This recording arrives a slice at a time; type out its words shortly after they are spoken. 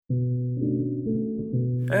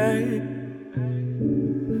Hey,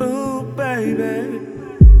 ooh, baby.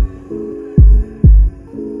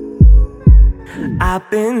 I've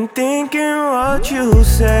been thinking what you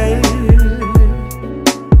say.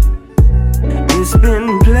 It's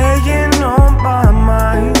been playing on my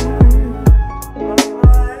mind.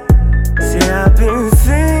 See, I've been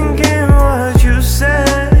thinking what you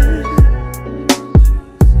said,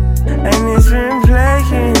 and it's been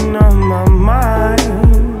playing on my mind.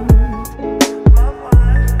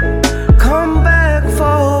 Come back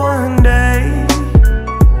for one day,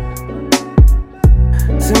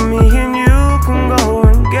 so me and you can go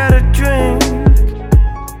and get a drink.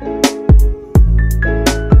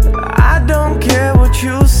 I don't care what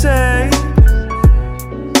you say,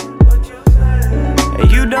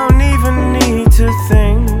 you don't even need to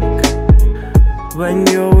think when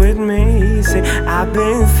you're with me. Say, I've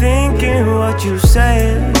been thinking what you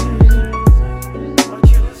said.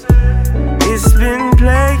 It's been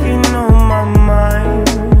playing on my mind,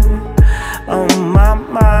 on my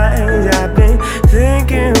mind. I've been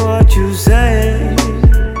thinking what you said.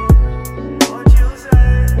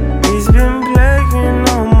 It's been playing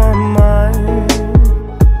on my mind.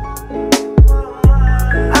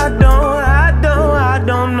 I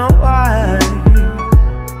don't know why.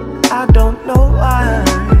 I don't know why.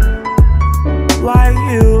 Why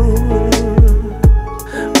you?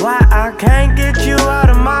 Why I can't get you out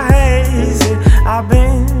of my head? I've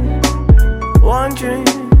been wondering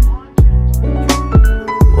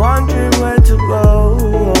where to go.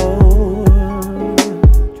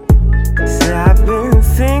 Say, I've been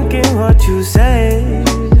thinking what you say.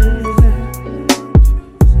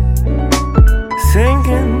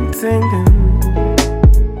 Thinking.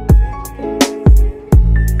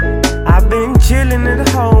 I've been chilling at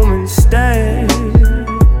home instead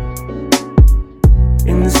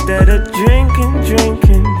of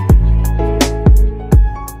drinking.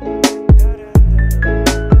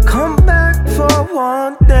 Come back for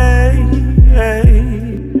one day.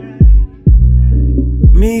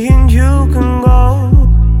 Me and you can go.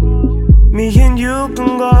 Me and you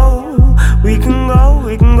can go. We can go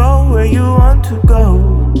where you want to go.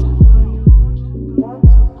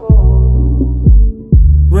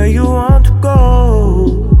 Where you want to go.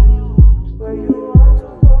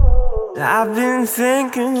 I've been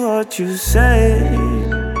thinking what you say.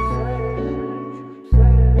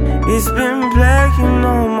 It's been playing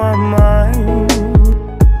on my mind.